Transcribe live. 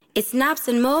It's Naps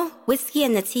and Mo, whiskey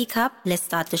in the teacup. Let's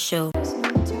start the show.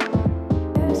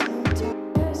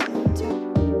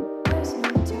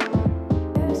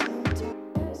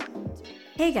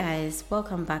 Hey guys,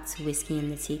 welcome back to Whiskey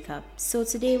in the Teacup. So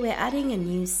today we're adding a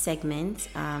new segment.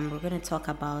 We're going to talk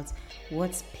about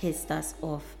what's pissed us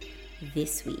off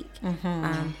this week.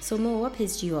 So Mo, what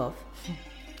pissed you off?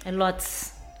 A lot,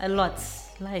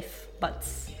 life. But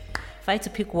if I had to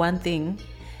pick one thing,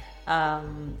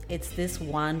 it's this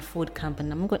one food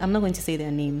company. I'm not going to say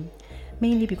their name,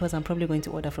 mainly because I'm probably going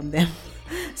to order from them.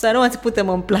 So I don't want to put them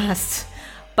on blast.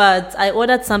 But I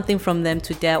ordered something from them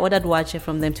today. I ordered wache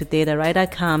from them today. The rider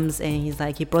comes and he's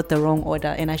like, he brought the wrong order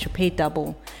and I should pay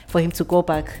double for him to go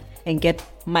back and get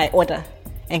my order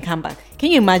and come back.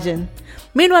 Can you imagine?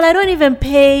 Meanwhile, I don't even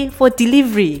pay for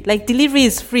delivery. Like, delivery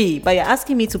is free, but you're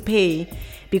asking me to pay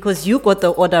because you got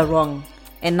the order wrong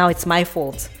and now it's my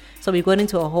fault. So we got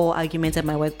into a whole argument at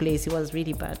my workplace. It was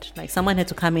really bad. Like, someone had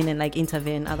to come in and like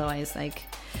intervene. Otherwise, like,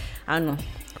 I don't know.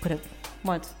 Could have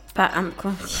what? But I'm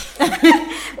confused.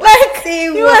 Like, say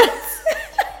what?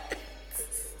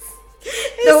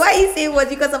 No, why you say what?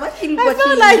 Because I'm actually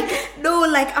watching.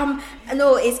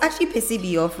 No, it's actually pissing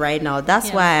me off right now.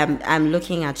 That's why I'm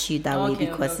looking at you that way,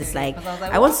 because it's like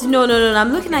I want to. No.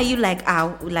 I'm looking at you like,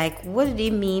 what do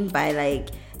they mean by like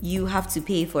you have to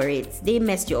pay for it? They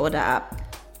messed your order up.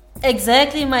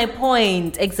 Exactly my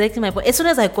point. As soon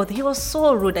as I got there, he was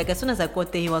so rude. Like, as soon as I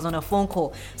got there, he was on a phone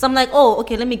call. So I'm like, oh,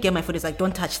 okay, let me get my food. He's like,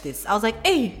 don't touch this. I was like,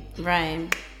 hey, right,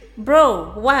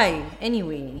 bro, why?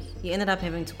 Anyway, he ended up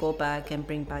having to go back and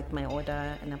bring back my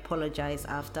order and apologize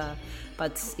after.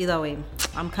 But either way,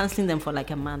 I'm canceling them for like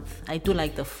a month. I do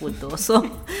like the food though, so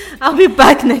I'll be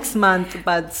back next month.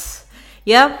 But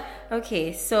yeah.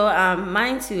 Okay, so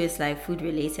mine too is like food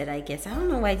related, I guess. I don't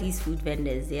know why these food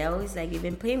vendors, they're always like, you've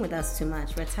been playing with us too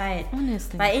much, we're tired.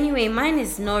 Honestly. But anyway, mine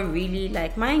is not really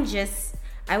like, mine just,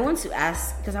 I want to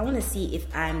ask, because I want to see if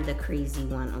I'm the crazy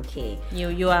one, okay?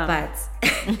 You are. But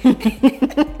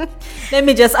let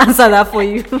me just answer that for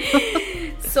you.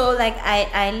 So like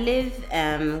I live,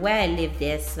 where I live,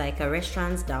 there's like a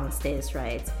restaurant downstairs,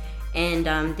 right? And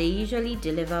they usually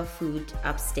deliver food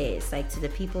upstairs, like to the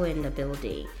people in the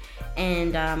building.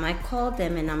 And I called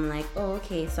them and I'm like, oh,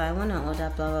 okay, so I want to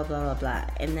order blah, blah, blah, blah, blah.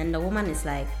 And then the woman is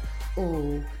like,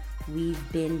 oh,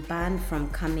 we've been banned from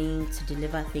coming to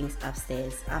deliver things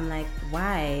upstairs. I'm like,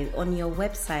 why? On your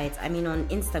website, I mean on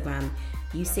Instagram,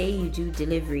 you say you do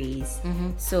deliveries.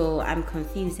 So I'm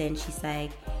confused. And she's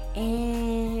like,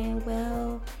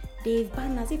 well, they've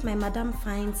banned us. If my madam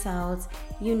finds out,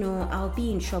 I'll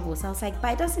be in trouble. So I was like,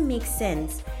 but it doesn't make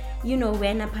sense. We're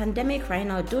in a pandemic right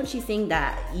now. Don't you think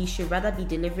that you should rather be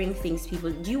delivering things to people?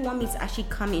 Do you want me to actually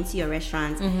come into your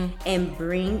restaurant and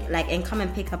bring, like, and come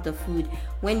and pick up the food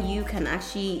when you can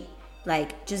actually,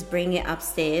 like, just bring it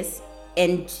upstairs?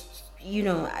 And,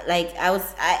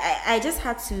 I just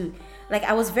had to, like,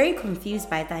 I was very confused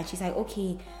by that. And she's like,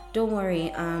 okay, don't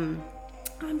worry. I'm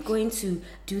going to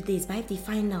do this, but if they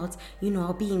find out,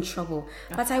 I'll be in trouble.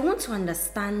 But I want to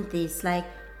understand this, like,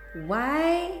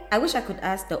 why? I wish I could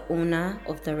ask the owner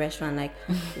of the restaurant, like,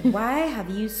 why have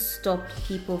you stopped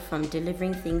people from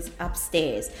delivering things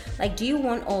upstairs? Like, do you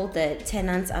want all the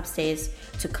tenants upstairs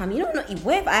to come? What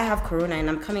if I have corona and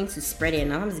I'm coming to spread it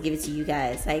and I'm going to give it to you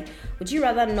guys? Like, would you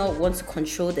rather not want to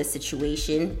control the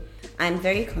situation? I'm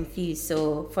very confused.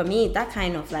 So for me, that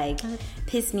kind of like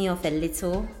pissed me off a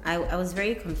little. I was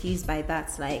very confused by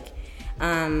that. Like,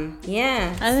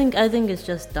 yeah. I think it's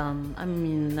just dumb. I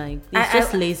mean, like, it's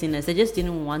just laziness. They just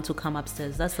didn't want to come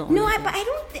upstairs. That's the only thing. But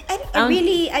I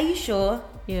really, are you sure?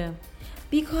 Yeah.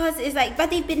 Because it's like,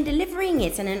 but they've been delivering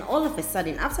it, and then all of a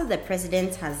sudden, after the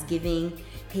president has given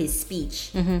his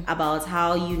speech about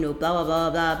how, blah, blah, blah,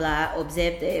 blah, blah,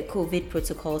 observe the COVID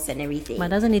protocols and everything. But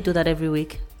doesn't he do that every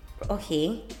week?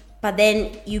 Okay. But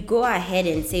then you go ahead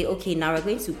and say, okay, now we're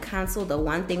going to cancel the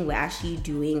one thing we're actually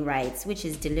doing right, which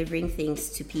is delivering things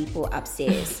to people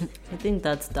upstairs. I think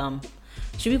that's dumb.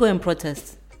 Should we go and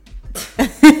protest?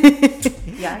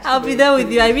 Yeah, I'll be there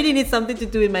with you. I really need something to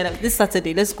do with my life. This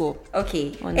Saturday, let's go.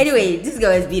 Okay. Honestly. Anyway, this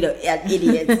girl has been an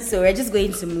idiot. So we're just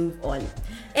going to move on.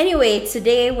 Anyway,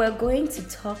 today we're going to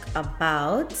talk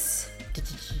about...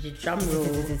 Drum roll.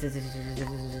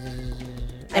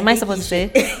 Am I supposed to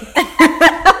say?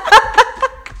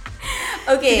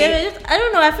 Okay. I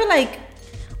don't know. I feel like,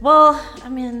 well, I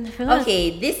mean,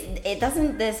 okay,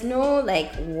 there's no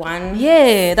like one.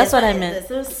 Yeah, that's what I meant. There's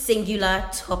no singular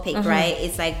topic, right?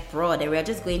 It's like broad, and we're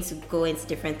just going to go into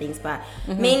different things, but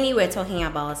mainly we're talking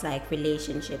about like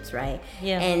relationships, right?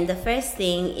 Yeah. And the first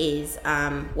thing is,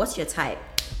 what's your type?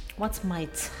 What's my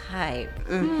type?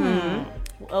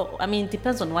 I mean,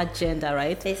 depends on what gender,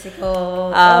 right?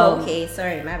 Physical. Okay.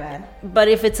 Sorry, my bad. But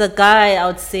if it's a guy, I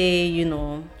would say,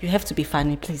 you have to be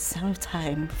funny. Please, I don't have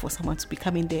time for someone to be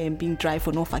coming there and being dry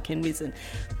for no fucking reason.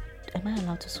 Am I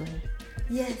allowed to swear?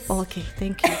 Yes. Okay,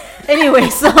 thank you. Anyway,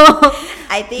 so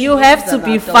I think you have to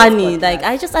be funny. Like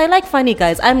I like funny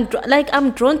guys.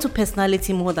 I'm drawn to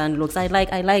personality more than looks. I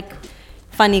like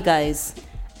funny guys.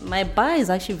 My bar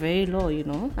is actually very low,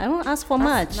 I won't ask for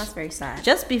much. That's very sad.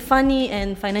 Just be funny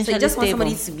and financially stable. So you just stable.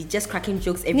 want somebody to be just cracking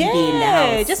jokes every day in the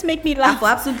house. Just make me laugh. For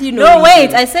absolutely no reason.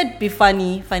 Wait. I said be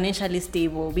funny, financially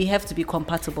stable. We have to be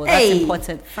compatible. That's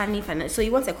important. Funny. So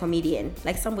you want a comedian,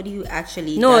 like somebody who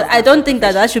actually? No, I don't think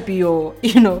that should be your,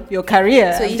 your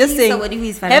career. So I'm just saying, somebody who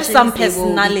is have some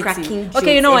stable, personality.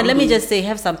 Okay, you know what? Let me just say,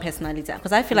 have some personality,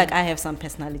 because I feel like I have some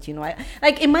personality.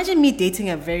 Like imagine me dating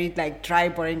a very dry,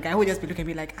 boring guy who would just be looking at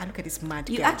me like, look at this mad.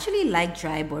 You actually like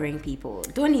dry, boring people.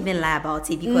 Don't even lie about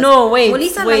it. Because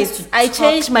wait. I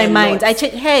changed my mind. I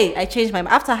changed my mind.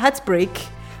 After heartbreak,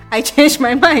 I changed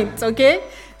my mind, okay?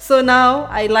 So now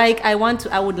I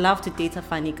would love to date a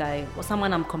funny guy or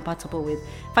someone I'm compatible with.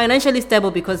 Financially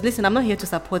stable, because listen, I'm not here to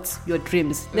support your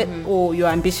dreams or your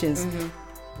ambitions.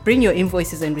 Bring your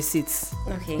invoices and receipts.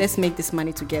 Okay. Let's make this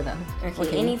money together.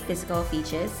 Okay. Any physical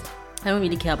features? I don't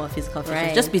really care about physical features.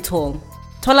 Right. Just be tall.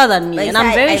 Taller than me, and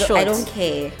I'm very short. I don't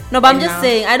care. No, but I'm just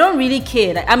saying, I don't really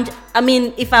care.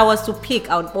 If I was to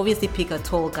pick, I would obviously pick a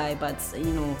tall guy. But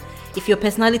if your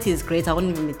personality is great, I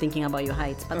wouldn't even be thinking about your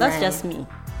height. But that's just me.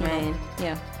 Right.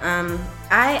 Yeah.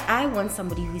 I want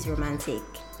somebody who's romantic.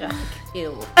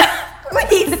 Ew.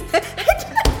 Wait.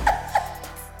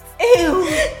 Ew.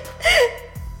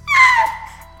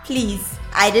 Please.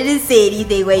 I didn't say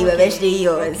anything when you were mentioning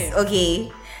yours.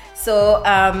 Okay. So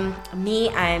me,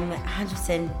 I'm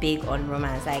 100% big on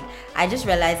romance. Like I just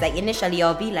realized, initially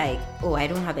I'll be like, oh, I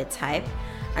don't have a type,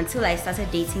 until I started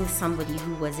dating somebody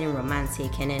who wasn't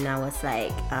romantic, and then I was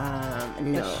like,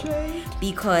 no,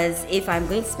 because if I'm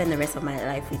going to spend the rest of my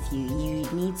life with you, you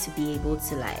need to be able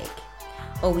to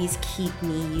always keep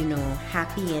me,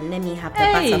 happy and let me have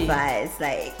the butterflies.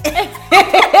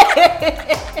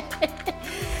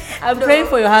 I'm praying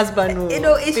for your husband.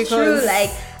 It's true.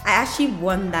 I actually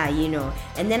want that,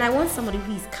 and then I want somebody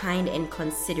who is kind and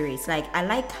considerate. I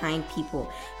like kind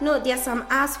people. There's some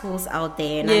assholes out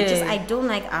there, and I don't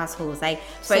like assholes.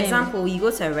 For example, you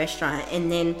go to a restaurant,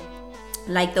 and then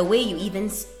the way you even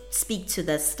speak to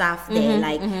the staff there,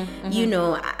 I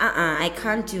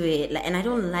can't do it. And I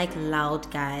don't like loud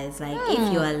guys.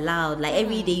 If you're loud,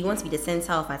 every day you want to be the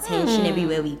center of attention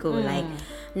everywhere we go.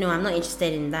 No, I'm not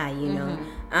interested in that,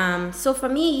 so for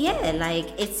me,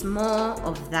 it's more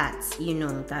of that,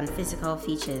 than physical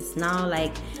features. Now,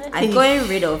 I'm going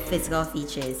rid of physical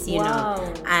features,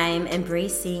 I'm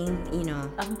embracing,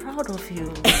 I'm proud of you.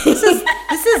 This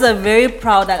is a very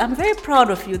proud, I'm very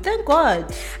proud of you. Thank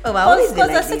God. Oh, I always because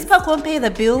the six-pack won't pay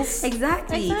the bills.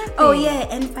 Exactly. Oh, yeah,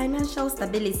 and financial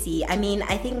stability. I mean,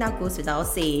 I think that goes without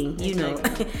saying,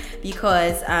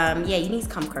 because, you need to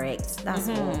come correct. That's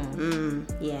all.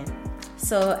 Yeah.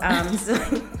 So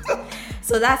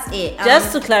so that's it.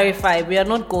 Just to clarify, we are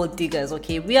not gold diggers,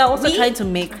 okay? We are also trying to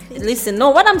make. Listen,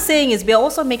 no. What I'm saying is, we are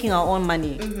also making our own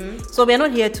money. So we are not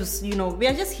here to, we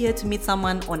are just here to meet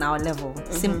someone on our level.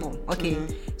 Simple, okay?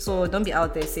 So don't be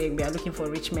out there saying we are looking for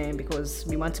rich men because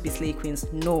we want to be slay queens.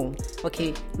 No,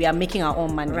 okay? We are making our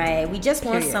own money. Right. We just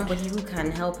want somebody who can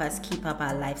help us keep up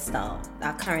our lifestyle,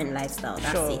 our current lifestyle.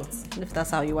 That's it. If that's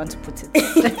how you want to put it.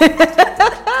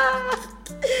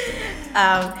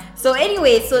 So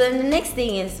anyway, so then the next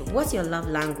thing is, what's your love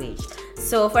language?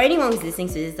 So for anyone who's listening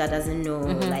to this that doesn't know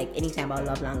anything about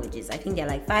love languages, I think there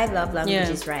are 5 love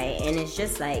languages, right? And it's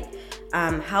just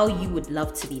how you would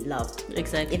love to be loved.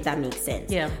 Exactly. If that makes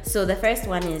sense. Yeah. So the first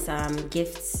one is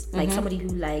gifts, somebody who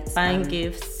likes buying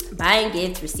gifts,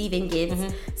 receiving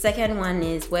gifts. Second one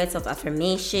is words of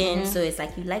affirmation. So it's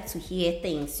you like to hear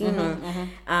things, you know.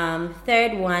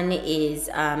 Third one is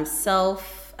acts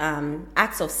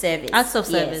of service.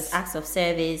 Yes, acts of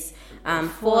service.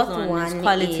 Fourth one is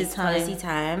quality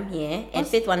time. Yeah. And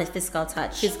fifth one is physical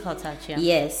touch. Yeah.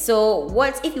 Yes. So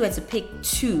what if you were to pick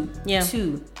two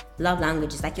love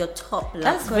languages, your top love?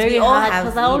 That's very hard,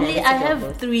 because I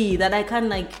have 3 that I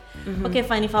can okay,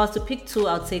 fine, if I was to pick 2,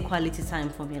 I would say quality time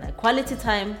for me. Quality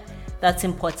time, that's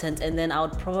important, and then I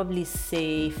would probably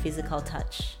say physical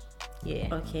touch.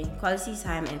 Yeah. Okay. Quality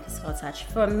time and physical touch.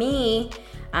 For me,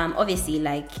 obviously,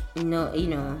 I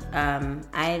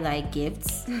like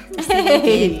gifts,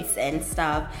 gifts and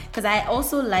stuff, because I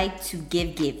also like to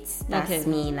give gifts. That's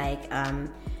me.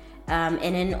 And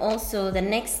then also the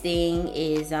next thing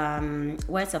is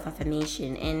words of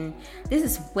affirmation, and this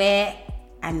is where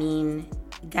I mean,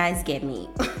 guys get me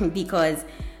because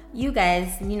you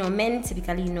guys, men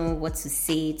typically know what to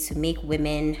say to make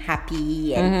women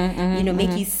happy and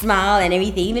make you smile and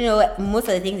everything. Even though most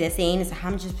of the things they're saying is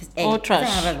 100% all trash,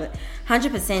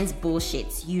 100%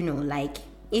 bullshit. Like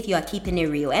if you are keeping it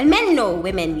real, and men know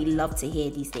women, we love to hear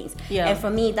these things. Yeah. And for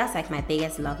me, that's like my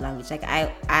biggest love language. Like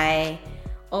I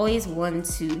always want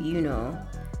to,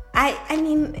 I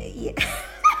mean. Yeah.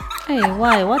 Hey,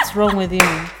 why? What's wrong with you?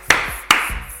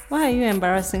 Why are you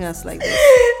embarrassing us like this?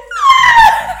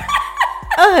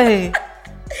 Hey,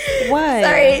 why?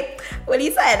 Sorry. Well,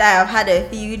 Lisa and I have had a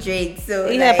few drinks, so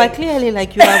yeah, but clearly,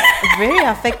 like, you are very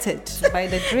affected by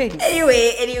the drinks.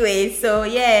 Anyway, so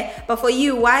yeah. But for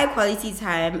you, why quality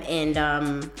time? And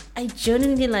I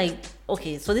genuinely like.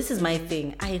 Okay, so this is my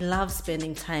thing. I love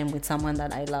spending time with someone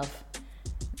that I love.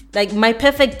 Like my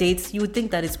perfect dates, you would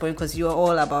think that it's boring because you're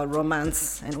all about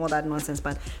romance and all that nonsense.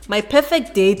 But my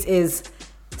perfect date is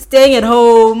staying at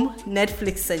home,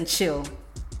 Netflix and chill.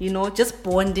 Just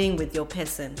bonding with your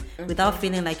person without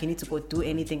feeling like you need to go do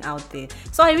anything out there.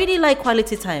 So I really like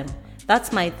quality time.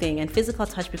 That's my thing. And physical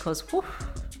touch because, whew,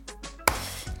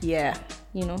 yeah,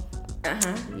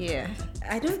 yeah.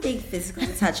 I don't think physical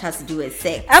touch has to do with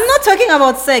sex. I'm not talking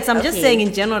about sex. I'm just saying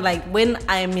in general, like when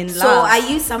I'm in love. So are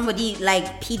you somebody like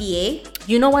PDA?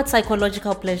 You know what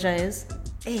psychological pleasure is?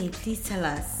 Hey, please tell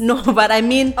us. No, but I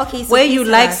mean, okay, so where you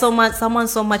like someone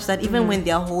so much that even when they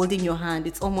are holding your hand,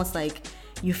 it's almost like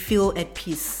you feel at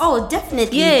peace. Oh,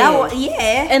 definitely. Yeah.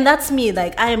 Yeah. And that's me.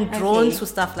 Like, I am drawn to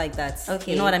stuff like that.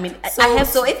 Okay. You know what I mean?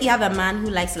 So if you have a man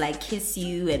who likes to like kiss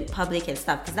you in public and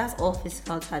stuff, because that's all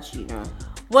physical touch,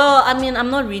 Well, I mean, I'm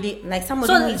not really like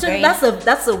somebody who's very...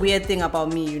 that's a weird thing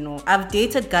about me, I've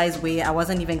dated guys where I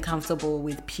wasn't even comfortable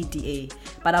with PDA,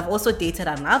 but I've also dated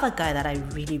another guy that I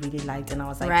really, really liked, and I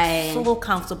was like so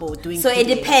comfortable doing. So PDA. It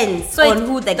depends on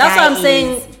who the guy is. That's what I'm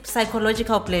saying.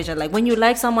 Psychological pleasure, like when you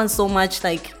like someone so much,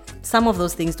 like some of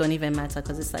those things don't even matter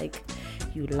because it's like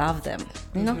you love them.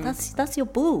 That's your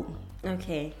boo.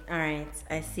 Okay, all right,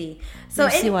 I see. So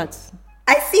see what.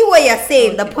 I see what you're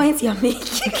saying, the points you're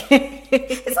making.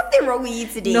 Is something wrong with you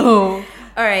today? No.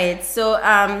 All right. So,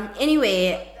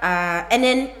 anyway, and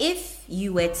then if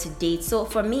you were to date, so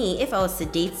for me, if I was to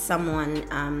date someone,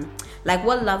 like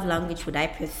what love language would I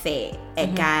prefer a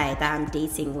guy that I'm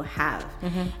dating will have?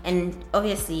 And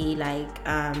obviously, like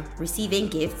receiving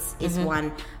gifts is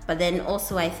one, but then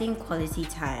also I think quality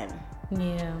time.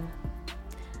 Yeah.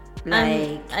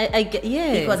 Like I get,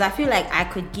 yeah, because I feel like I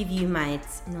could give you my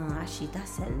no, actually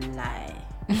that's a lie.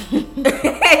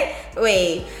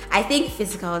 Wait, I think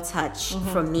physical touch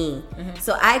for me.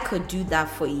 So I could do that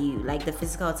for you, like the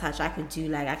physical touch. I could do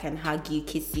like I can hug you,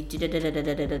 kiss you,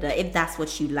 if that's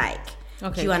what you like.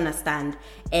 Okay. Do you understand?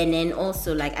 And then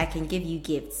also like I can give you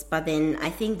gifts, but then I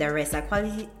think the rest, like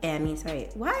quality.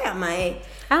 Why am I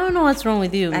don't know what's wrong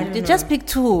with you. You just pick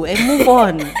two and move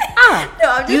on. No,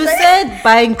 I'm just you said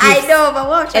buying gifts. I know, but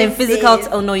what I'm trying and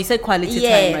physical. You said quality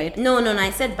time, right? No. I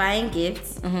said buying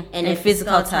gifts and then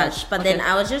physical touch. But then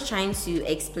I was just trying to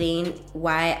explain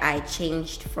why I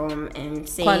changed from saying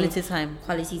quality time.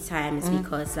 Quality time is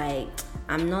because like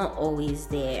I'm not always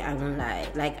there. I won't lie.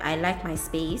 Like I like my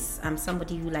space. I'm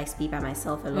somebody who likes to be by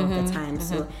myself a lot of the time.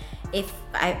 So if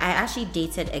I actually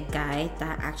dated a guy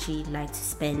that actually liked to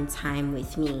spend time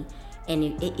with me, and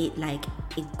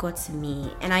it got to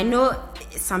me. And I know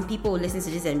some people will listen to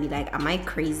this and be like, am I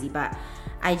crazy? But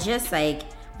I just like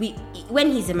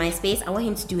when he's in my space, I want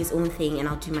him to do his own thing and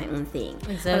I'll do my own thing.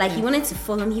 Exactly. But like he wanted to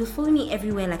follow me. He was following me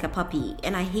everywhere like a puppy,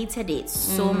 and I hated it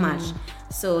so much.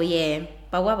 So yeah.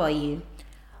 But what about you?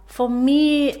 For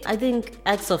me, I think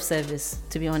acts of service,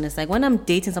 to be honest. Like when I'm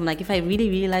dating someone, like if I really,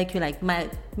 really like you, like my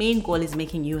main goal is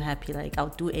making you happy. Like I'll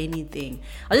do anything.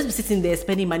 I'll just be sitting there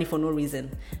spending money for no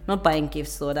reason. Not buying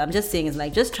gifts. So I'm just saying it's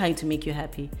like just trying to make you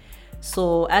happy.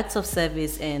 So acts of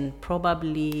service and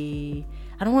probably,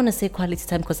 I don't want to say quality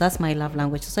time because that's my love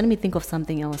language. So let me think of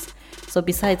something else. So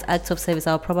besides acts of service,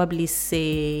 I'll probably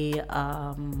say,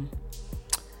 what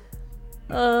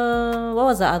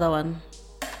was the other one?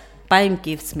 Buying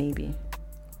gifts, maybe.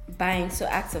 So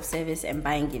acts of service and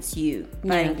buying gifts.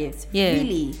 Buying gifts. Yeah.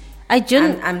 Really?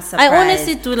 I'm surprised. I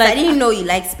honestly do like. I didn't know you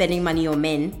like spending money on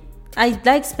men. I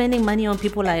like spending money on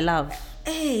people I love.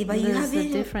 Hey, but there's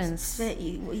a difference.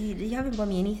 You haven't bought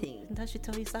me anything. That should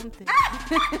tell you something.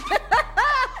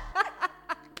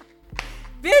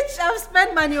 Bitch, I've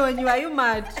spent money on you. Are you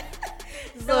mad?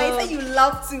 So I said you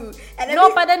love to. And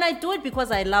no, but then I do it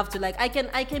because I love to. Like I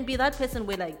can be that person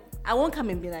where like I won't come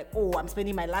and be like, oh, I'm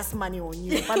spending my last money on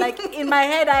you. But like in my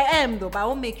head I am though, but I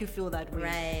won't make you feel that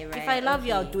way. Right. If I love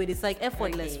you, I'll do it. It's like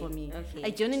effortless for me. Okay. I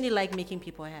genuinely like making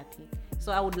people happy.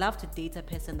 So I would love to date a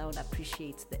person that would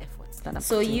appreciate the efforts that I'm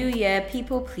So putting in.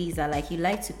 people pleaser, like you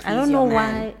like to please I don't know your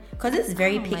man. why. Because it's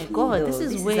very Oh my pick me. God, though. this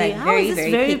is like way- how very, is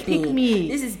this very, very pick pick me. me?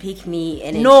 This is pick me.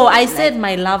 And No, it's I like, said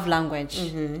my love language.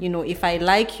 You know, if I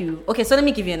like you. Okay, so let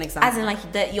me give you an example. as in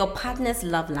like your partner's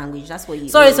love language. That's what you.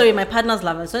 Sorry, my partner's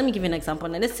love. So let me give you an example.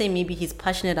 Now, let's say maybe he's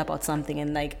passionate about something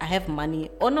and like I have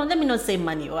money, or no, let me not say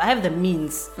money, or I have the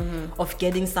means of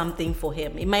getting something for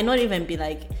him. It might not even be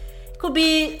like, could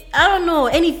be, I don't know,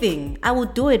 anything. I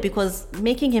would do it because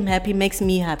making him happy makes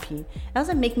me happy. It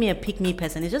doesn't make me a pick-me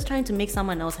person. It's just trying to make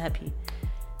someone else happy.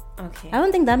 Okay. I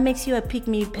don't think that makes you a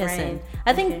pick-me person. Right.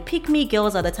 I think pick-me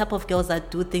girls are the type of girls that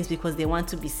do things because they want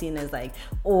to be seen as like,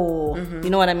 you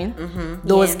know what I mean?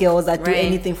 Those Yeah. girls that do Right.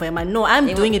 anything for a man. No, I'm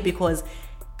doing it because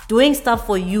doing stuff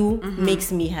for you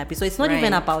makes me happy. So it's not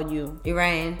even Right. about you. You're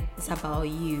right. It's about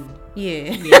you.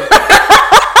 Yeah.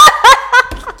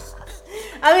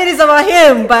 I mean, it's about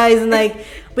him, but it's like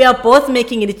we are both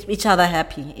making each other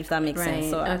happy, if that makes sense.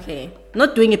 So okay.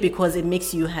 not doing it because it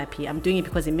makes you happy. I'm doing it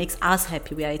because it makes us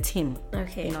happy. We are a team.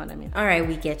 Okay. You know what I mean? All right,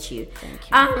 we get you.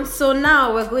 Thank you. So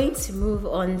now we're going to move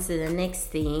on to the next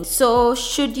thing. So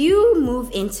should you move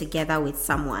in together with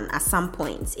someone at some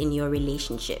point in your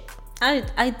relationship?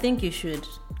 I think you should.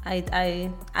 I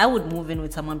would move in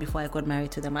with someone before I got married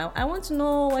to them. I want to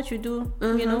know what you do.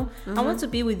 You know, I want to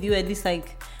be with you at least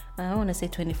like, I don't want to say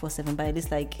 24/7, but at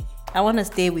least like I want to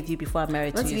stay with you before I'm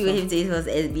married What to to you. be with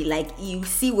him to be like you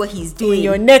see what he's In doing.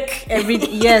 your neck every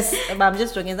yes, but I'm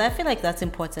just joking. I feel like that's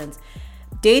important.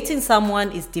 Dating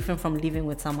someone is different from living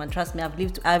with someone. Trust me, I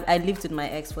lived with my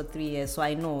ex for 3 years, so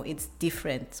I know it's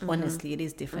different. Honestly, it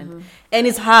is different, and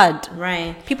it's hard.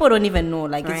 Right. People don't even know.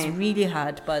 Like Right. it's really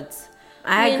hard, but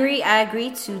I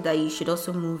agree too that you should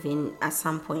also move in at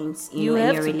some point, You know, in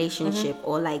have your to. relationship,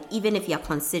 or like even if you're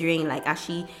considering like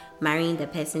actually marrying the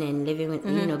person and living with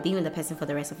you know, being with the person for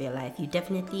the rest of your life, you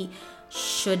definitely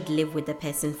should live with the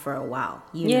person for a while.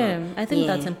 You Yeah, know? I think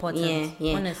that's important,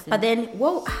 honestly. But then,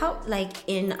 how like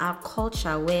in our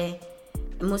culture where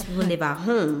most people live at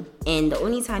home, and the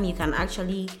only time you can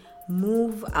actually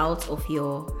move out of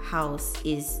your house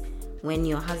is when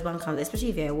your husband comes, especially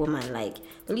if you're a woman. Like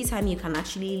the only time you can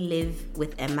actually live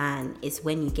with a man is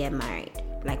when you get married.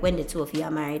 Like when the two of you are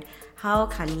married, how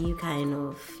can you kind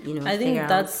of, you know, I think figure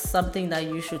that's out? something that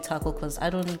you should tackle because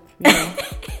I don't, you know,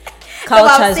 No,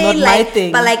 culture I'm is not saying, my like,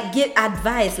 thing. But like, give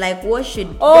advice. Like, what should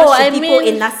people mean,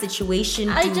 in that situation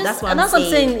do? That's what I'm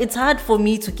saying. It's hard for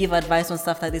me to give advice on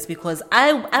stuff like this because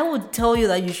I would tell you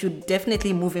that you should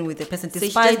definitely move in with the person. So you should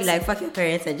Despite just be like, fuck your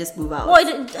parents and just move out. well,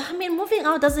 I mean, moving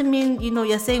out doesn't mean, you know,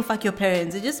 you're saying fuck your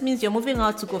parents. It just means you're moving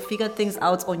out to go figure things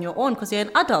out on your own because you're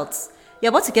an adult. You're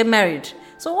about to get married.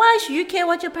 So why should you care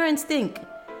what your parents think?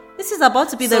 This is about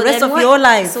to be the rest of your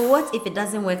life. So what if it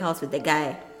doesn't work out with the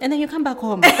guy? And then you come back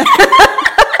home.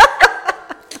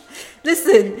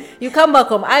 Listen, you come back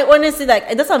home. I honestly,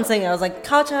 like, that's what I'm saying. I was like,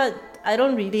 culture, I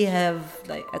don't really have,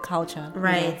 like, a culture.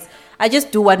 Right. You know? I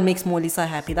just do what makes Molisa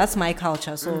happy. That's my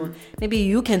culture. So maybe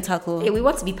you can tackle... Hey, we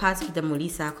want to be part of the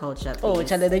Molisa culture. Oh, please.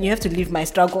 Chale, then you have to leave my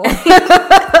struggle.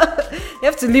 You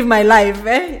have to live my life.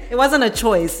 It wasn't a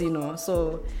choice, you know.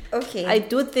 So Okay. I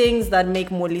do things that make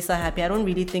Molisa happy. I don't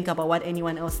really think about what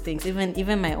anyone else thinks,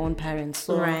 even my own parents.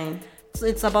 So, Right. So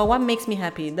it's about what makes me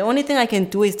happy. The only thing I can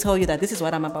do is tell you that this is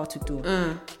what I'm about to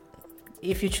do.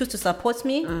 If you choose to support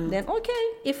me, then okay.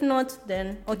 If not,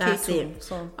 then okay That's too. it.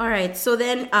 So All right. So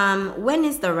then, when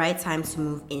is the right time to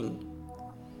move in?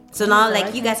 So now, the like,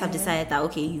 right you guys have decided that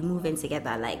okay, you move in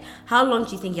together. Like, how long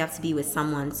do you think you have to be with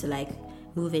someone to like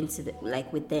move into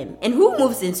like with them? And who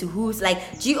moves into who's?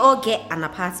 Like, do you all get an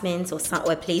apartment or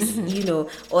a place, you know,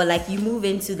 or like you move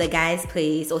into the guy's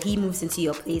place or he moves into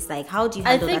your place? Like, how do you I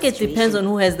handle think that it depends on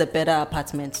who has the better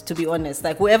apartment, to be honest.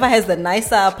 Like whoever has the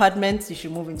nicer apartment, you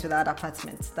should move into that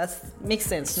apartment. That makes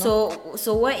sense. No?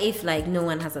 So what if like no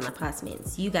one has an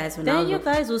apartment? You guys will now Then you look-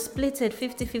 guys will split it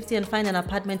 50-50 and find an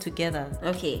apartment together.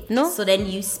 Okay. No? So then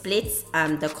you split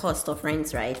the cost of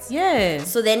rent, right? Yeah.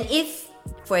 So then if,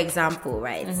 for example,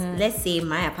 right, let's say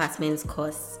my apartment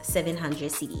costs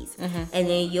 700 cedis and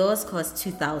then yours costs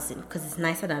 2,000 because it's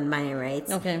nicer than mine, right?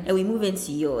 Okay. And we move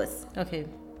into yours. Okay.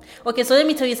 So let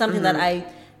me tell you something that I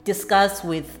discussed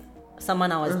with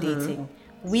someone I was dating.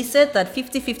 We said that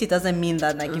 50-50 doesn't mean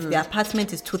that like if the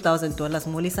apartment is $2,000,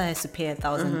 Molisa has to pay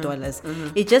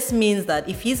 $1,000. It just means that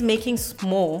if he's making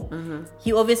more,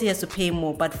 he obviously has to pay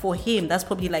more. But for him, that's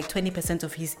probably like 20%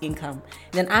 of his income.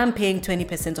 Then I'm paying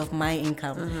 20% of my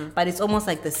income. But it's almost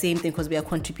like the same thing because we are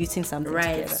contributing something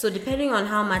Right. together. So depending on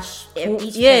how much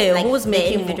each yeah, person, like who's the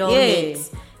making more? individual Yeah.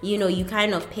 makes, you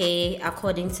kind of pay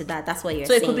according to that. That's what you're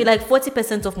So saying. it could be like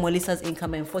 40% of Molisa's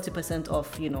income and 40%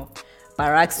 of,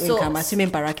 Barack's income,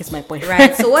 assuming Barack is my boyfriend.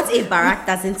 Right. So what if Barack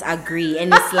doesn't agree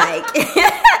and it's like,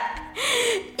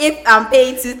 if I'm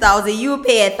paying 2,000, you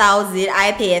pay 1,000,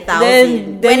 I pay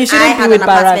 1,000. Then you shouldn't I be had with an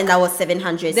Barack. apartment that was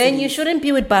 700. Then cedis. you shouldn't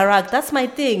be with Barack. That's my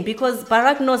thing, because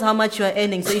Barack knows how much you are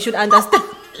earning, so you should understand.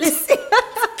 Listen,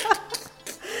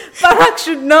 Barack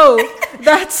should know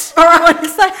that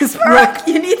Molisa is broke. Barack,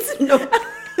 you need to know.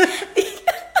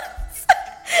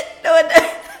 No.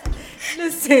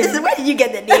 Listen, Where did you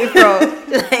get the name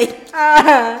from? Like,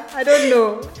 I don't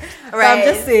know. But right? I'm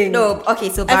just saying. No, okay.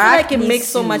 So Barack I feel like it needs makes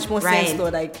so to- much more right. sense though.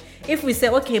 Like if we say,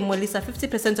 okay, Molisa,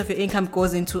 50% of your income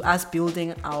goes into us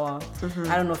building our,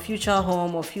 I don't know, future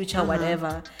home or future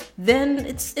whatever, then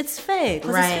it's fair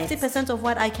because Right. it's 50% of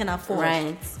what I can afford.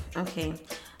 Right. Okay.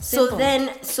 Simple.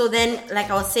 So then, like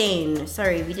I was saying,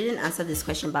 sorry, we didn't answer this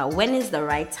question, but when is the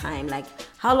right time? Like,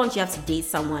 how long do you have to date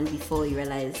someone before you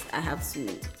realize I have to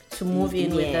move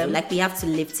in with them? Like, we have to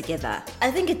live together. I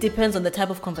think it depends on the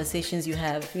type of conversations you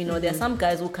have. There are some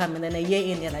guys who come and then a year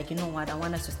in, they're like, you know what, I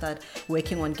want us to start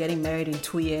working on getting married in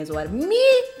 2 years or what. Me?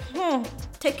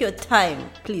 Take your time,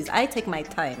 please. I take my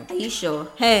time. Are you sure?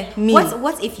 Hey, me.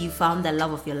 What if you found the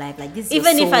love of your life? Like, this is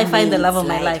Even your if I find the soulmate, love of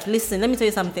my like- life, listen, let me tell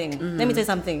you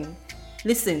something.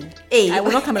 Listen, Hey. I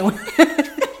will not come and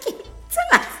Tell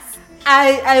us.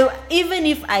 I even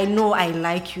if I know I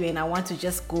like you and I want to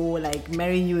just go like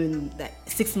marry you in like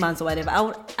 6 months or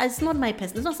whatever, it's not my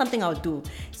person. It's not something I'll do.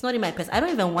 It's not in my person. I don't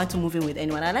even want to move in with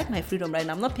anyone. I like my freedom right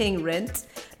now. I'm not paying rent,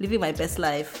 living my best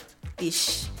life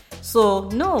ish. So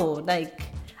no, like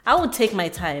I would take my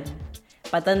time.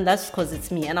 But then that's because it's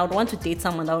me, and I would want to date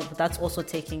someone that's also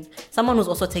someone who's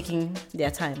also taking their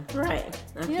time. Right.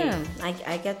 Okay. Yeah.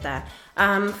 I get that.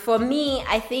 For me,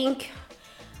 I think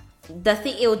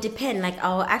it will depend. Like,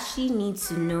 I'll actually need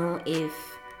to know if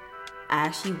I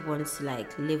actually want to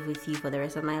like live with you for the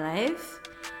rest of my life.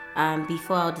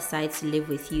 Before I'll decide to live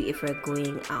with you if we're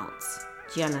going out.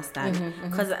 Do you understand?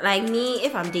 Because like me,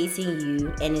 if I'm dating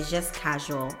you and it's just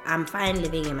casual, I'm fine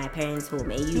living in my parents'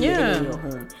 home and you living in your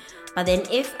home. But then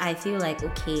if I feel like,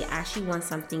 okay, I actually want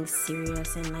something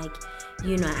serious and like,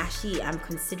 I'm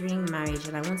considering marriage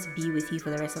and I want to be with you for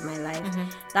the rest of my life,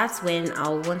 that's when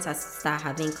I'll want us to start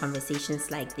having conversations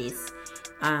like this.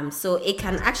 So it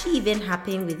can actually even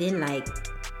happen within like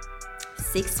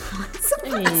 6 months.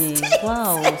 of us dating.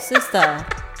 Wow, sister.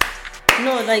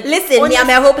 No, like Listen, me, I'm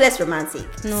a hopeless romantic.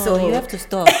 No, so you have to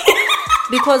stop.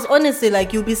 Because honestly,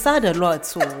 like you'll be sad a lot.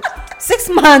 So 6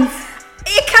 months.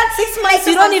 it can't 6 months.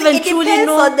 You don't even truly depends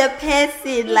know. on the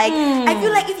person. Like I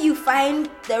feel like if you find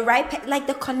the right, like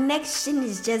the connection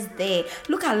is just there.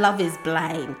 Look at Love Is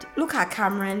Blind. Look at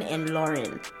Cameron and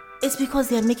Lauren. It's because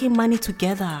they're making money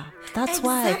together. That's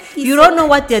why. Exactly. You don't know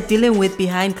what they're dealing with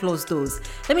behind closed doors.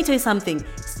 Let me tell you something.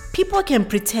 People can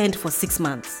pretend for 6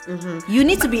 months. You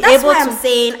need to be That's able why to. I'm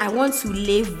saying I want to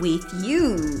live with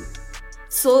you.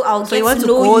 So I'll So you get want to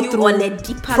to know go you through on a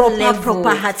deeper proper level.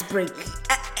 heartbreak.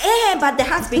 But the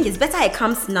heartbreak is better it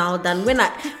comes now than when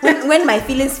my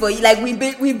feelings for you, like we've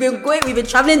been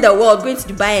traveling the world, going to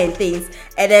Dubai and things,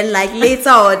 and then like later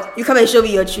on you come and show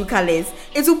me your true colors.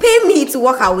 It will pay me to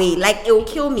walk away, like it will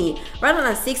kill me. Rather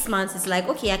than 6 months, it's like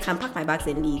okay, I can pack my bags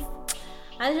and leave.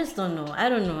 I just don't know. I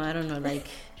don't know. Like,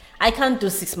 I can't do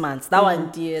 6 months. That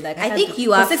one, dear. Like, I can't think do-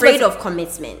 you are for 6 afraid months- of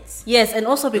commitment. Yes, and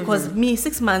also because me,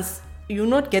 6 months, you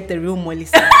not get the real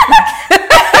Molisa.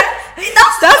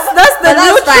 That's the But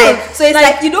real that's fine. truth. So it's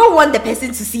like you don't want the person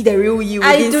to see the real you.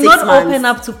 I within do 6 not months. open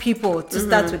up to people to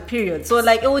start with, period. So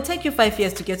like it will take you 5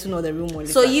 years to get to know the real Molisa.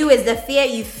 So you is the fear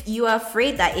you are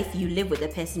afraid that if you live with the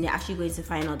person, you're actually going to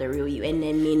find out the real you, and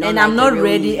then may not. and like I'm the not real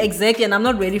ready, you. exactly, and I'm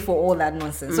not ready for all that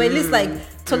nonsense. So at least like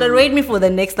tolerate me for the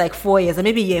next like 4 years, and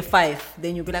maybe year 5,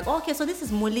 then you'll be like, oh, okay, so this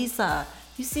is Molisa.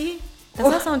 You see?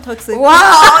 Does that sound toxic? Wow,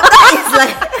 that is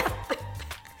like.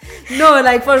 No,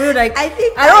 like for real, like I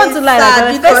think I don't want to lie. sad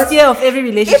Like the because first year of every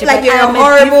relationship, if, like, you're I a am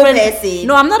horrible different- person.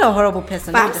 No, I'm not a horrible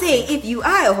person. But let I'm me just saying, say. if you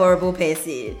are a horrible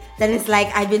person, then it's like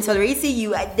I've been tolerating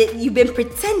you. You've been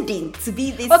pretending to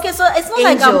be this. Okay, so it's not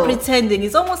like angel. I'm pretending.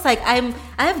 It's almost like I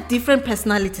have different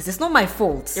personalities. It's not my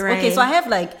fault. Right. Okay, so I have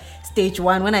like stage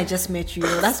 1 when I just met you.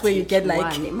 That's where you get like.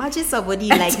 One. Imagine somebody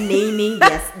like naming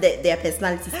their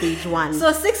personality stage 1.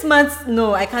 So 6 months,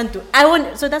 no, I can't do. I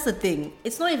want. So that's the thing.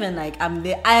 It's not even like I'm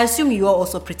there. I assume you are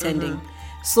also pretending.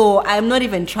 So I'm not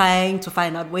even trying to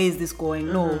find out where is this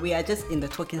going. No, we are just in the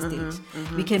talking stage.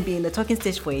 We can be in the talking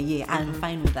stage for a year. I'm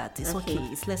fine with that. It's okay.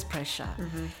 It's less pressure.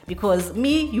 Because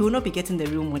me, you will not be getting the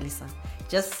real Melissa.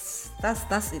 Just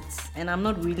that's it. And I'm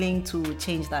not willing to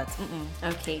change that.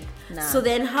 Okay. Nah. So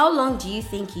then how long do you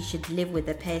think you should live with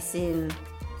the person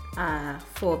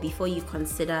for before you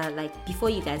consider, like, before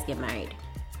you guys get married?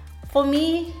 For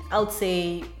me, I would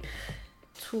say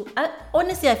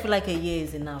honestly, I feel like a year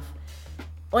is enough.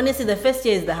 Honestly, the first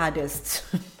year is the hardest.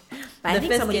 But I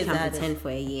think somebody can pretend for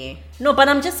a year. No, but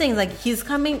I'm just saying, like, he's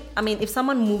coming. I mean, if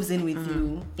someone moves in with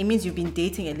you, it means you've been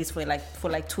dating at least for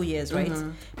 2 years, right?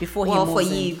 Before he moves in. Well,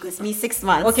 for you, because me 6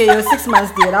 months. Okay, you're 6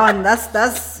 months dear. That one,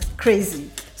 that's crazy.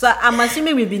 So I'm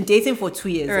assuming we've been dating for 2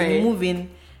 years. Right. And you move in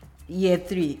year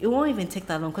 3. It won't even take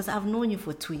that long because I've known you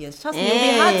for 2 years. Trust me, it'll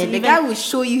be hard to the guy will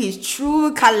show you his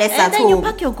true colors and at then home. you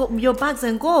pack your bags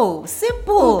and go.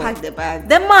 Simple. Who pack the bag?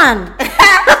 The man.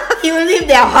 He will leave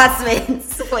their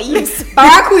husbands for you.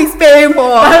 Baraku is paying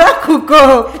more. Baraku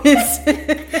go. Baraku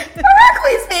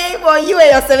is paying for you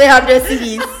and your 700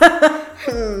 CDs.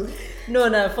 No,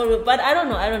 but I don't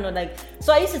know. Like,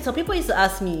 so people used to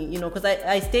ask me, because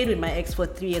I stayed with my ex for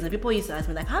 3 years, and people used to ask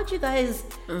me, like, how do you guys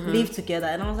live together?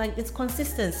 And I was like, it's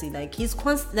consistency. Like, he's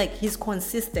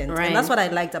consistent, right. And that's what I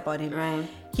liked about him. Right.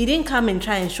 He didn't come and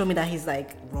try and show me that he's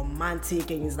like romantic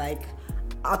and he's like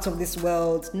out of this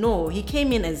world. No, he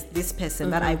came in as this person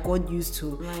that I got used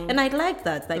to, and I like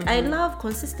that. Like, I love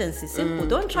consistency. Simple.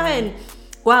 Don't try and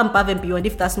go above and beyond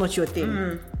if that's not your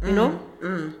thing.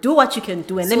 Do what you can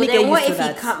do, and let me get used to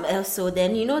that. So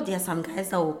then, there are some guys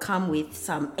that will come with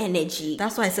some energy.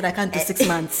 That's why I said I can't do 6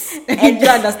 months. And you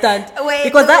understand? Wait,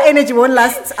 because that energy won't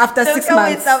last after 6 come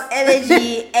months. with some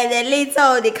energy, and then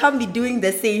later they can't be doing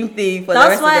the same thing for the That's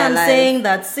rest why of their I'm life. saying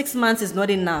that 6 months is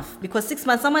not enough. Because 6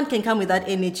 months, someone can come with that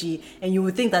energy, and you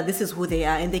will think that this is who they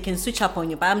are, and they can switch up on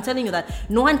you. But I'm telling you that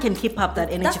no one can keep up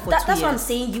that energy for 2 years. That's what I'm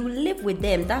saying. You live with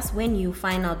them. That's when you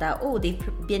find out that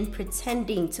they've been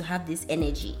pretending to have this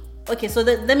energy. Okay, so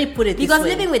let me put it because this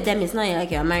way. living with them is not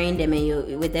like you're marrying them and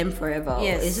you're with them forever.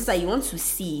 Yes. It's just like you want to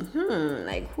see,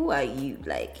 like, who are you?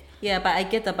 Like, yeah, but I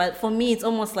get that. But for me, it's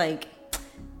almost like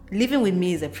living with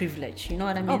me is a privilege. You know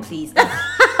what I mean? oh, please.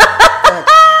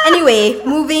 Anyway,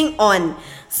 moving on.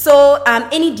 So,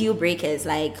 any deal breakers?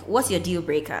 Like, what's your deal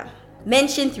breaker?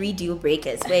 Mention 3 deal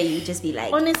breakers where you just be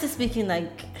like, honestly speaking,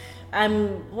 like,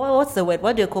 what's the word?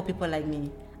 What do you call people like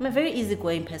me? I'm a very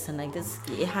easygoing person like this.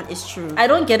 It's true. I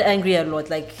don't get angry a lot.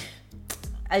 Like,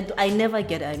 I never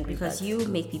get angry. Because you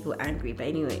make people angry. But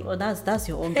anyway. Well, that's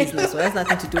your own business. So that's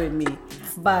nothing to do with me.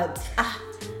 But I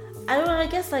don't know. I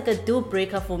guess like a deal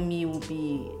breaker for me would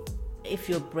be if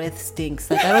your breath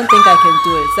stinks. Like, I don't think I can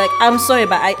do it. It's like, I'm sorry,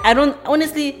 but I don't.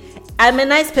 Honestly, I'm a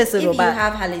nice person. If you but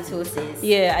have halitosis.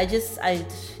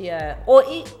 Yeah. Or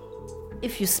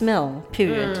if you smell.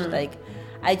 Period. Like.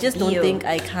 I just don't think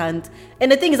I can't.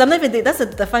 And the thing is, I'm not even. That's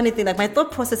the funny thing. Like, my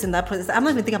thought process in that process, I'm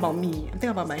not even thinking about me. I'm thinking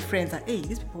about my friends. Like, hey,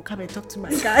 these people come and talk to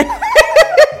my guy,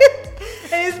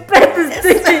 and his breath is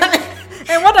stinking.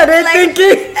 And what are they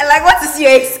thinking? And like, what is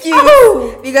your excuse?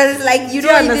 Because it's like you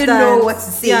don't even know what to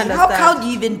say. How do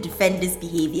you even defend this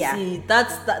behavior? See,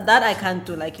 that I can't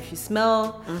do. Like, if you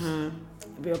smell.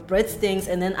 Your breath stinks,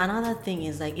 and then another thing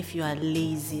is like if you are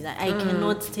lazy. Like, I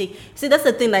cannot take. See, that's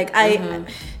the thing. Like,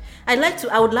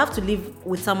 I would love to live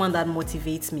with someone that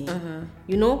motivates me.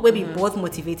 Where we both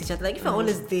motivate each other. Like, if you're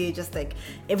always there, just like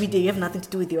every day, you have nothing to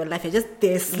do with your life. You're just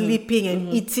there sleeping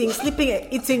and eating,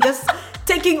 just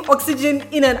taking oxygen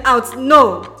in and out.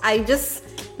 No,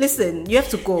 listen, you have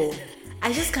to go.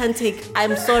 I just can't take.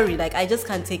 I'm sorry, like, I just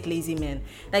can't take lazy men.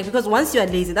 Like, because once you are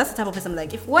lazy, that's the type of person.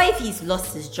 Like, what if he's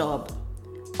lost his job?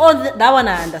 Oh, that one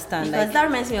I understand. Because like, that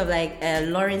reminds me of like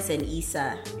Lawrence and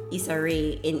Issa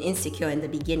Rae in Insecure in the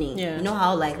beginning. Yeah. You know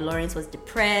how like Lawrence was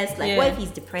depressed? Like, what if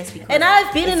he's depressed because... And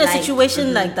I've been in a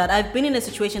situation like that.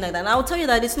 And I'll tell you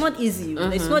that it's not easy.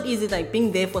 It's not easy, like,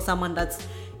 being there for someone that's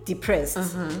depressed.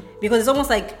 Because it's almost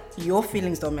like your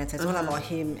feelings don't matter. It's all about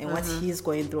him and what he's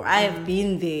going through. I've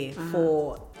been there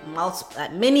for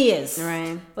many years.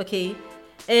 Right. Okay.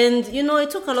 And it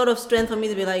took a lot of strength for me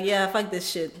to be like, yeah, fuck this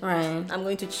shit. Right. I'm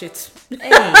going to cheat. Hey,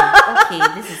 okay,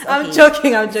 this is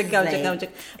okay. I'm joking.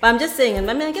 But I'm just saying,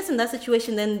 I mean, I guess in that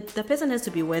situation, then the person has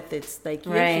to be worth it. Like,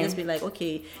 you have to just be like,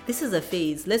 okay, this is a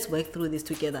phase. Let's work through this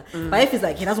together. But if it's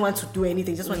like he doesn't want to do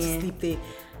anything, just wants to sleep there,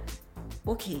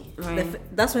 okay.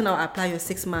 Right. That's when I'll apply your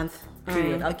 6 month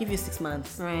period. I'll give you 6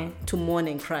 months to mourn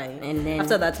and cry. And then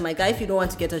after that, my guy, if you don't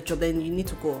want to get a job, then you need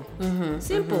to go.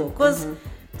 Simple. Because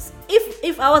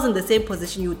if I was in the same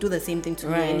position, you would do the same thing to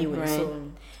me anyway. So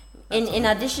In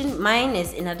addition, mine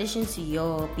is in addition to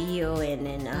your BO and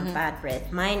then bad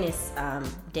breath. Mine is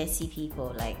dirty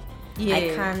people. Like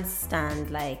I can't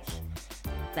stand like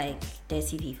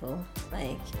dirty people.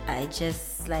 Like I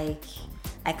just like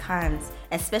I can't,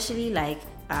 especially like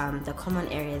the common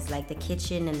areas like the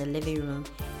kitchen and the living room.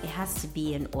 It has to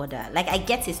be in order. Like I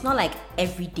get it's not like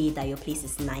every day that your place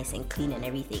is nice and clean and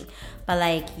everything, but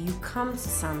like you come to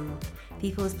some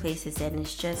people's places and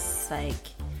it's just like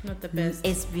not the best.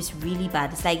 It's really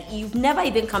bad. It's like you've never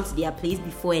even come to their place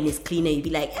before and it's clean and you'd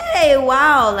be like, hey,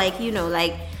 wow, like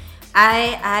like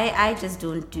I just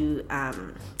don't do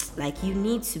like you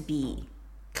need to be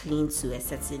clean to a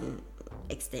certain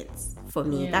extent. For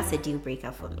me, that's a deal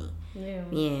breaker for me.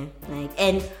 Yeah, like,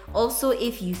 and also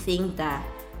if you think that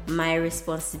my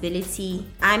responsibility,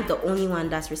 I'm the only one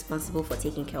that's responsible for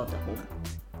taking care of the home.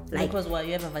 Like, because what,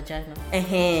 you have a vagina?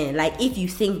 Like if you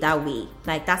think that way,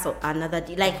 like that's another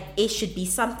like it should be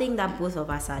something that both of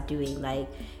us are doing. Like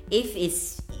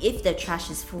if the trash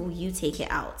is full, you take it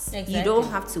out. Exactly. You don't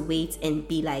have to wait and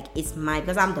be like, it's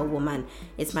because I'm the woman,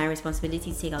 it's my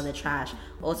responsibility to take out the trash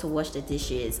or to wash the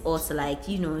dishes or to like,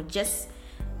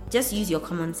 just use your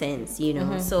common sense,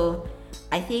 So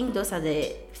I think those are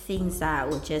the things that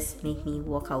would just make me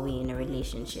walk away in a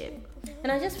relationship.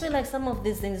 And I just feel like some of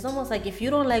these things, it's almost like if you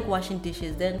don't like washing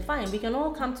dishes, then fine, we can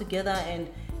all come together and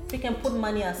we can put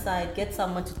money aside, get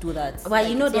someone to do that. Well,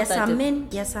 like, there's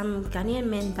some Ghanaian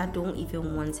men that don't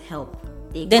even want help.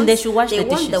 They should wash the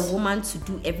dishes. They want the woman to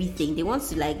do everything. They want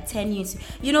to like turn you into,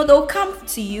 they'll come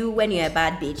to you when you're a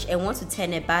bad bitch and want to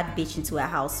turn a bad bitch into a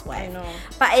housewife. I know.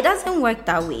 But it doesn't work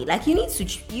that way. Like you need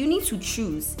to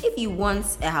choose. If you want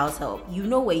a house help, you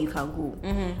know where you can go.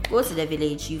 Mm-hmm. Go to the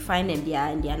village. You find them there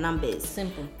and their numbers.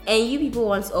 Simple. And you people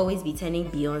want to always be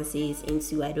turning Beyonce's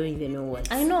into I don't even know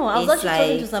what. I know. I was actually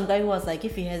talking to some guy who was like,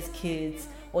 if he has kids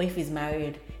or if he's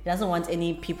married, he doesn't want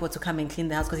any people to come and clean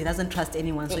the house because he doesn't trust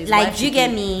anyone. So like, do you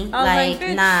get me? Like,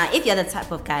 nah. If you're the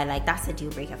type of guy, like that's a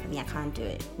deal breaker for me. I can't do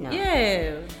it. No.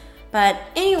 Yeah. But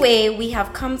anyway, we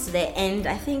have come to the end.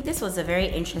 I think this was a very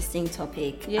interesting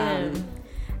topic. Yeah.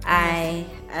 I've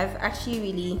actually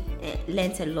really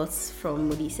learnt a lot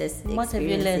from Modisa's experiences. What have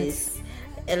you learnt?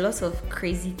 A lot of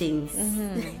crazy things.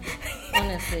 Mm-hmm.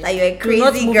 Honestly, like you're a crazy do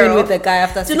not move girl. In with the guy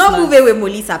after 6 Do not months. move in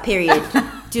with Molisa. Period.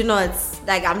 Do not.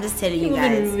 Like I'm just telling you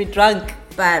guys. We drunk,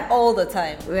 but all the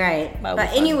time. Right.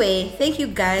 But anyway, thank you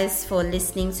guys for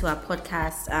listening to our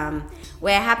podcast.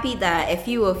 We're happy that a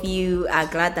few of you are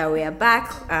glad that we are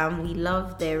back. We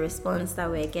love the response that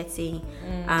we're getting.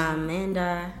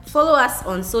 And follow us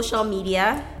on social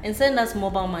media and send us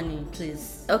mobile money,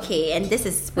 please. Okay, and this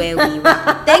is where we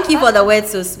thank you for the word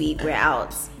so sweet. We're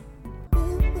out.